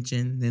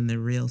attention than the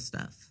real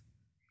stuff.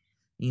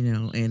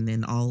 And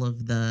then all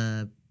of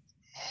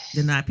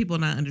people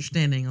not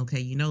understanding,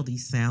 okay,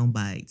 these sound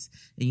bites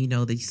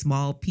and these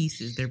small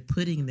pieces, they're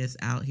putting this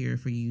out here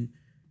for you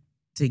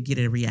to get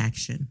a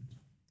reaction.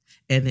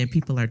 And then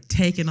people are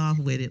taking off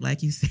with it,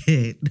 like you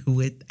said,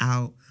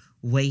 without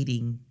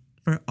waiting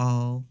for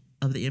all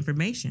of the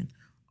information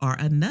or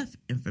enough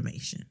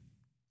information.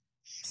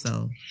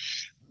 So,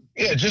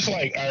 yeah, just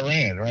like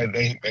Iran, right?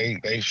 They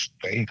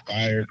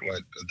fired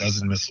like a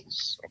dozen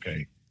missiles.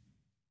 Okay,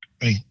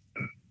 I mean,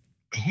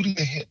 who did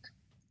they hit?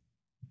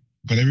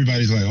 But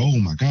everybody's like, "Oh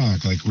my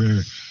God! Like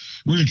we're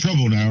in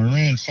trouble now."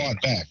 Iran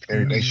fought back.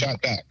 They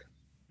shot back,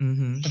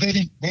 but they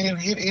didn't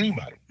hit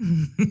anybody.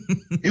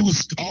 It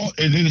was all,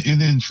 and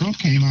then Trump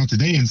came out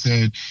today and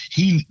said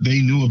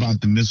they knew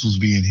about the missiles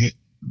being hit,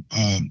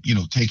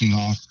 taking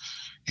off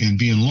and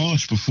being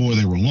launched before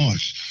they were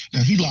launched.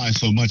 Now he lies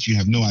so much you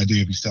have no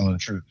idea if he's telling the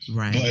truth.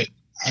 Right. But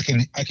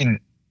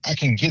I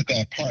can get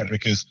that part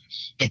because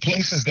the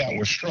places that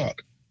were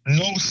struck,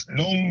 no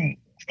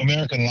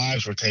American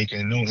lives were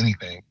taken, no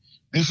anything.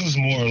 This was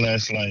more or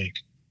less like,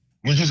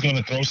 we're just going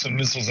to throw some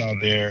missiles out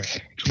there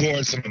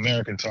towards some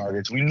American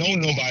targets. We know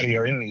nobody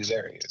are in these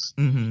areas,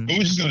 but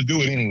we're just going to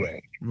do it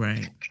anyway.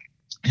 Right.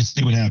 And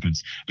see what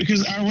happens.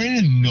 Because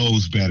Iran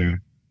knows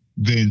better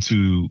than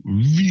to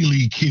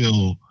really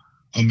kill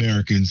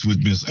Americans with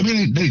missiles. I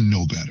mean, they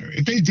know better.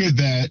 If they did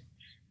that,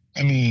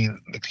 I mean,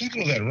 the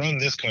people that run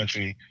this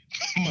country,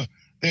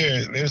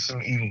 there's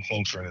some evil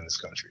folks running this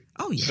country.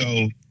 Oh, yeah.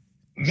 So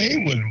they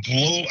would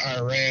blow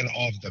Iran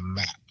off the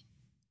map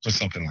for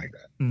something like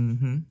that.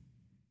 Mm-hmm.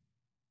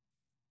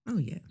 Oh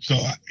yeah. So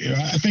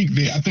I think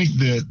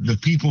the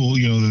people,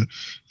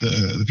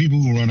 the people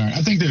who run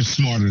I think they're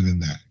smarter than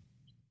that.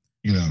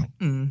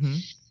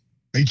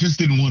 They just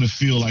didn't want to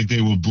feel like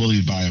they were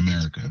bullied by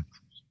America.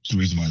 That's the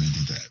reason why they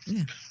did that.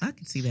 Yeah, I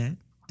can see that.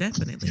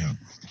 Definitely. Yeah.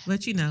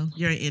 But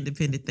you're an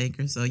independent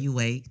thinker, so you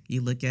wait,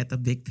 you look at the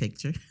big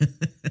picture.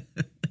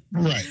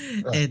 Right.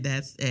 And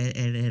that's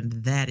and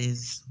that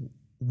is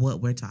what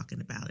we're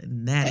talking about.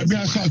 And that is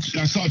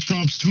I saw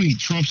Trump's tweet.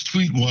 Trump's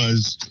tweet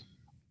was,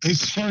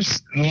 his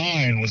first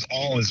line was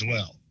 "all is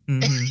well."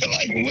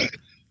 Like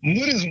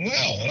what is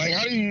well? Like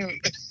how do you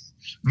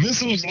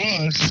missiles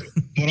launched,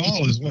 but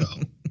all is well?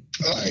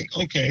 Like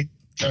okay,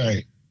 all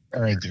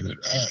right, dude.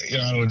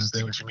 I don't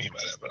understand what you mean by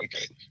that, but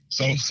okay.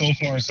 So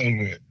far so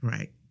good.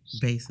 Right.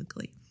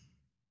 Basically,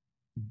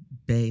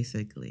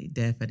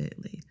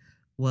 definitely.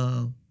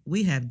 Well,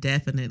 we have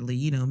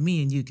definitely,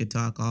 me and you could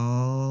talk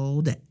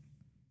all day.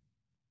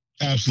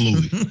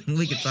 Absolutely.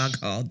 We could talk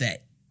all day,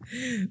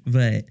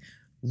 but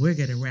we're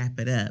going to wrap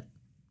it up.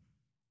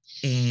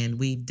 And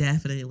we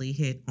definitely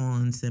hit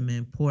on some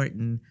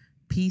important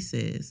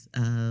pieces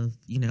of,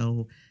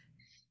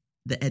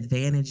 the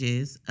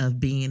advantages of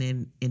being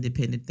an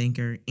independent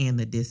thinker and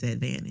the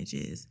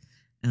disadvantages.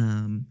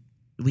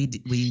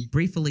 We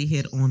briefly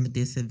hit on the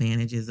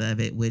disadvantages of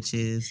it, which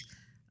is,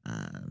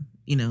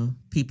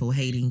 people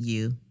hating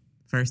you.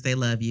 First, they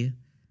love you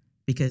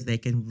because they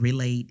can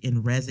relate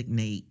and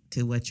resonate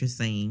to what you're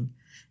saying.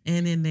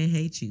 And then they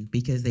hate you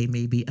because they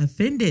may be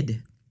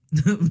offended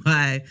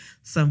by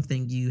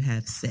something you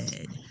have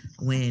said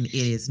when it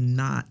is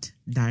not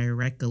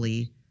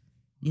directly,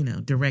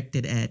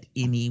 directed at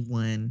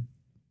anyone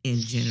in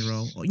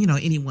general or,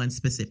 anyone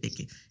specific.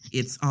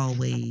 It's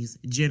always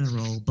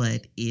general,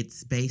 but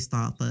it's based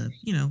off of,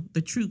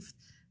 the truth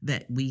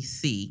that we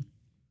see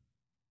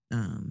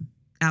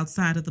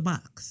outside of the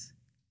box.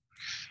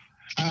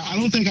 I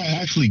don't think I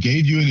actually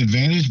gave you an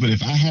advantage, but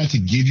if I had to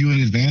give you an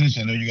advantage,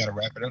 I know you got to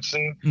wrap it up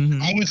soon.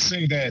 I would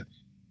say that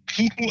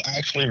people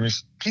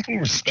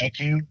respect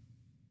you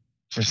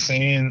for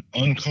saying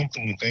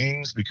uncomfortable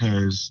things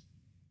because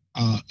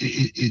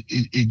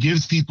it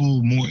gives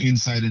people more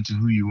insight into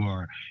who you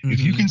are. If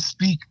you can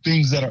speak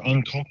things that are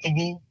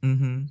uncomfortable,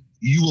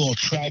 you will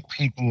attract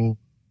people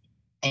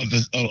of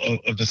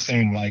the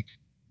same like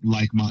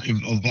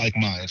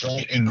minds,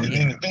 right? And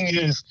the thing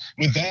is,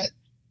 with that,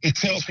 it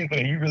tells people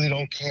that you really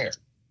don't care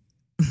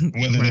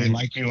whether they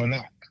like you or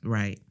not.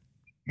 Right.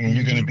 And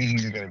you're gonna be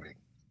who you're gonna be.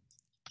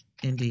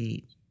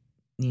 Indeed.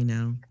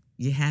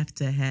 You have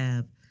to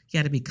have You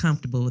got to be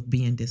comfortable with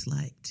being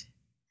disliked.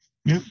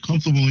 You're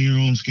comfortable in your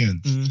own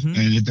skin, Mm-hmm.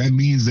 and if that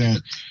means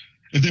that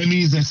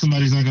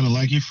somebody's not going to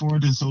like you for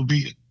it, then so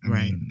be it.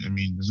 Right. I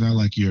mean, it's not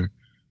like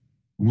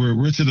we're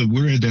at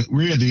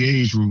the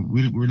age where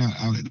we're not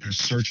out there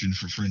searching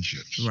for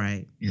friendships.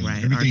 Right. You know,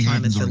 Right. everything Or trying to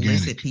happens solicit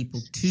organic.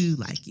 people to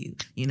like you.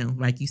 You know,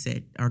 like you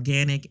said,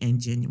 organic and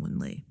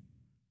genuinely.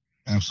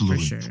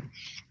 Absolutely. For sure.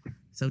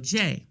 So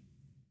Jay,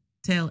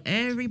 tell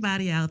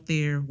everybody out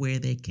there where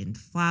they can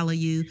follow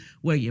you,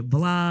 where your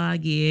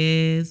blog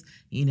is,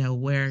 you know,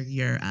 where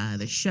your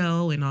the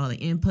show and all the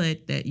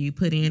input that you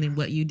put in and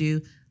what you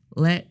do.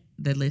 Let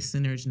the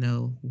listeners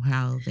know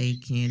how they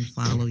can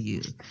follow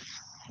you.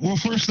 Well,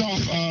 first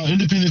off,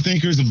 Independent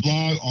Thinker is a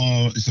blog.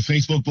 It's a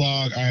Facebook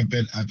blog. I've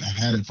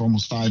had it for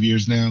almost 5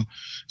 years now,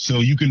 so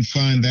you can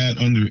find that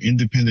under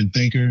Independent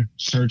Thinker.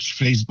 Search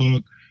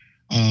Facebook.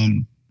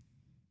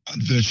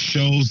 The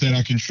shows that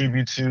I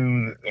contribute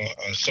to,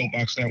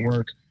 Soapbox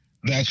Network,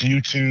 that's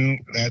YouTube.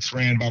 That's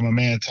ran by my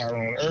man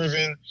Tyrone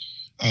Irvin.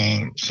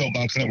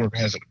 Soapbox Network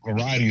has a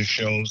variety of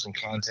shows and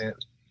content.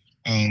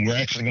 We're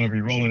actually going to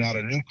be rolling out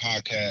a new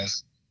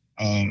podcast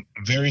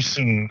very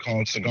soon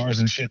called Cigars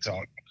and Shit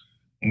Talk,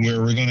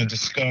 where we're going to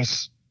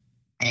discuss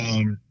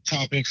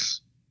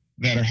topics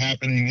that are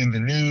happening in the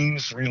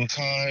news real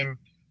time,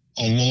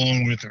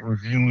 along with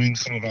reviewing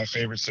some of our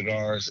favorite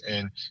cigars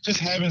and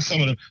just bringing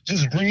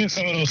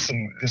some of those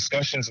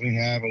discussions we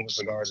have over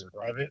cigars in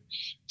private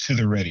to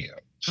the radio.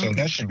 So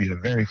that should be a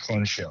very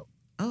fun show.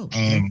 Oh,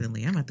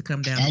 definitely. I'm about to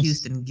come down to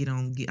Houston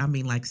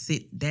and like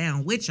sit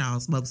down with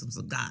y'all, smoke some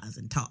cigars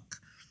and talk.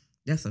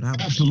 That's what I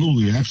want.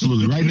 Absolutely.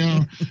 Right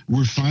now,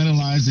 we're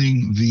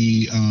finalizing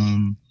the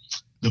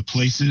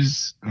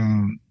places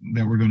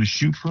that we're going to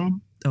shoot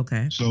from.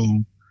 Okay.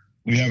 So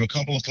we have a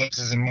couple of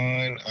places in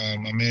mind.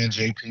 My man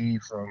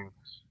JP from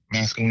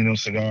Masculino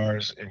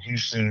Cigars in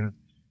Houston,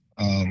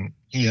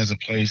 he has a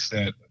place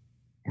that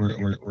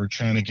we're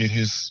trying to get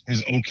his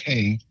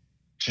okay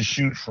to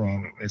shoot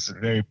from. It's a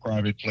very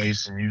private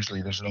place, and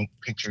usually there's no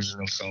pictures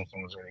and no cell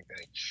phones or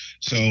anything.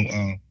 So,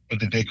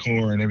 but the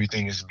decor and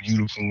everything is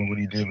beautiful, and what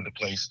he did with the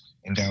place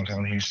in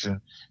downtown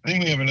Houston. I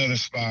think we have another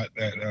spot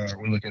that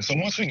we're looking. So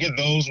once we get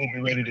those, we'll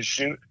be ready to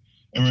shoot,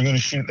 and we're going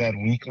to shoot that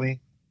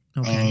weekly.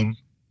 Okay.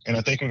 And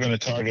I think we're going to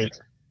target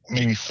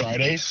maybe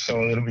Fridays,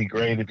 so it'll be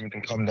great if you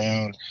can come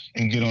down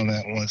and get on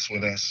that once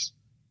with us.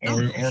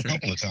 Or a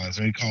couple of times,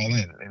 maybe call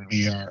in and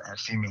be our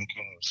female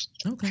co-host.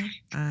 Okay.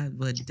 I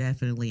would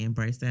definitely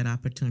embrace that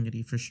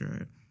opportunity for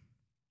sure.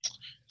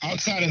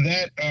 Outside of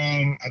that,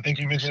 I think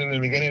you mentioned in the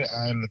beginning,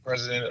 I'm the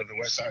president of the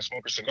West Side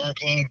Smoker Cigar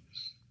Club.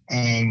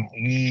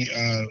 We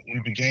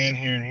began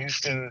here in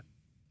Houston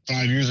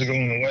 5 years ago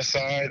on the West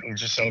Side. We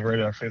just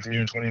celebrated our 5th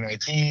year in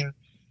 2019.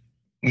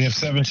 We have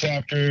 7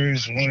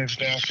 chapters, 1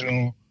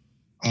 international.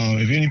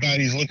 If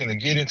anybody's looking to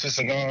get into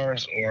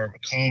cigars or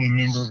become a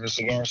member of the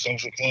Cigar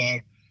Social Club,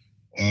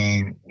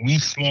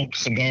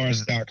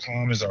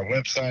 WeSmokeCigars.com is our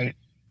website.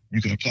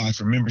 You can apply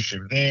for membership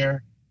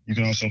there. You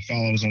can also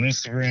follow us on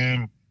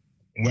Instagram,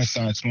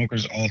 Westside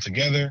Smokers all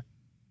together,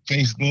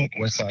 Facebook,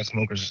 Westside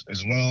Smokers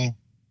as well,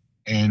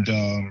 and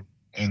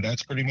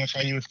that's pretty much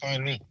how you would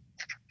find me.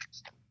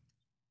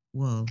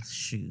 Well,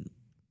 shoot,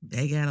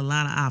 they got a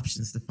lot of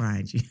options to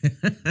find you,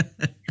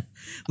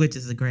 which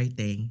is a great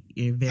thing.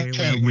 You're very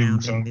well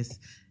rounded.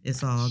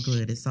 It's all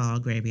good. It's all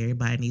gravy.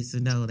 Everybody needs to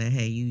know that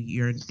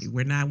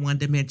we're not one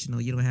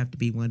dimensional. You don't have to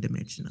be one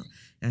dimensional.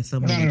 There's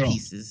so many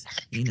pieces,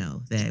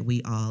 that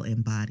we all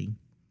embody.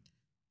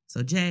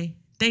 So Jay,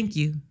 thank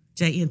you.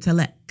 Jay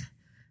Intellect,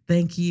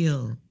 thank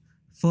you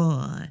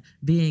for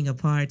being a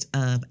part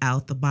of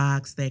Out the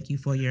Box. Thank you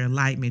for your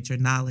enlightenment, your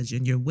knowledge,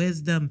 and your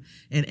wisdom,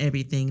 and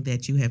everything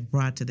that you have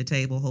brought to the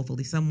table.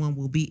 Hopefully someone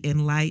will be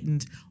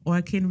enlightened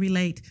or can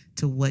relate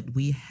to what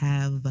we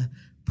have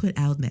put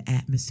out in the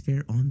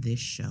atmosphere on this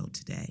show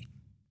today.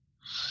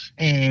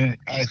 And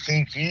I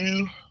thank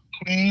you,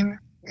 Queen.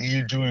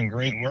 You're doing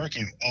great work.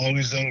 You've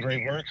always done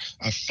great work.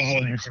 I've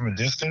followed you from a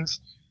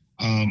distance.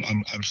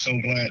 I'm so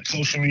glad.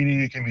 Social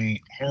media can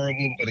be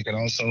horrible, but it can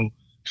also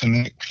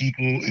connect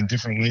people in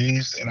different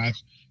ways. And I've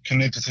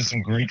connected to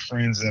some great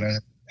friends that I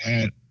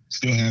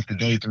still have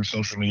today through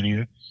social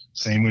media,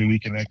 same way we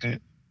connected.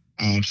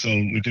 So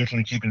we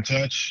definitely keep in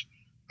touch.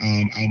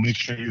 I'll make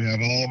sure you have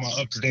all of my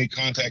up-to-date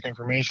contact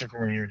information for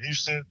when you're in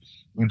Houston.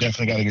 We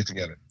definitely got to get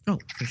together. Oh,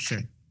 for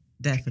sure.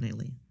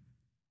 Definitely.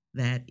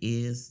 That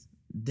is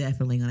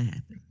definitely going to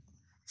happen.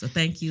 So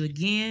thank you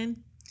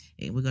again.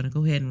 And we're going to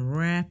go ahead and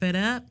wrap it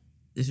up.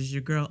 This is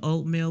your girl,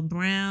 Oatmeal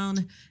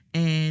Brown.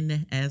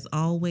 And as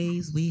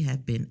always, we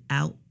have been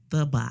Out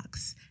the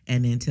Box.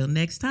 And until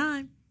next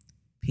time,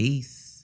 peace.